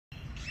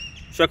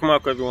Shako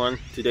Mako, everyone.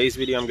 Today's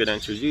video I'm going to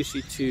introduce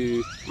you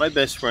to my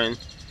best friend,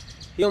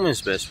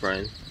 human's best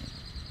friend.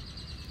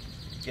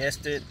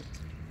 Guessed it,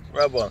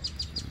 Rubble.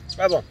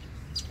 Rubble,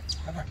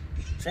 Rubble,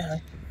 say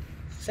hi.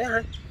 Say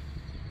hi.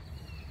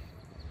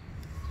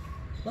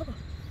 Rubble.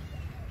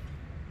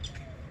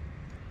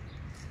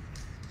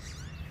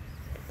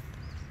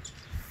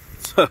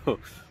 So,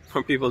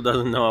 for people who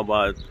doesn't know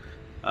about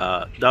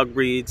dog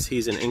breeds,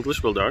 he's an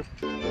English Bulldog.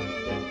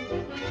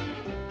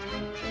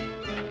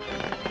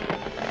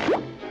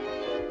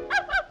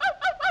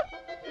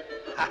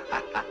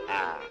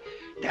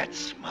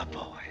 That's my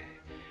boy.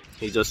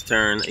 He just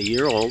turned a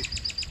year old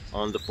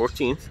on the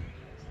 14th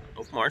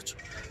of March.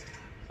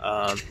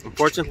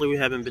 Unfortunately, we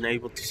haven't been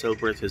able to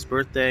celebrate his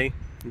birthday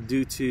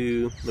due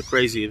to the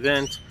crazy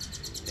event,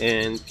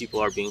 and people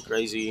are being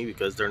crazy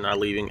because they're not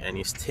leaving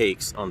any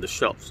steaks on the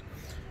shelves.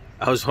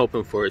 I was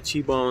hoping for a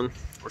T-bone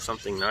or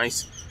something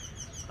nice.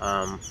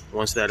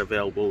 Once that's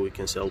available, we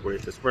can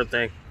celebrate his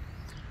birthday.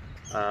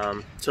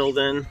 Till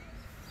then,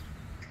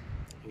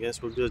 I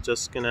guess we're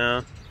just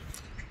gonna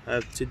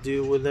have to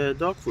do with the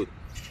dog food.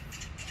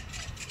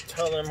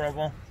 Tell them,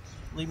 Rubble,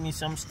 leave me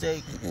some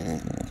steak.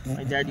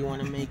 My daddy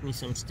want to make me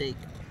some steak.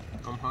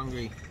 I'm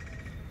hungry.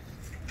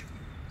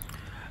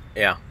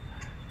 Yeah,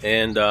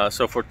 and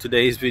so for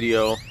today's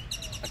video,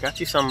 I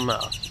got you some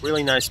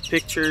really nice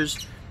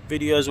pictures,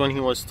 videos when he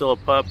was still a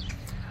pup.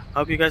 I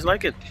hope you guys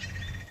like it.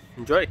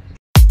 Enjoy.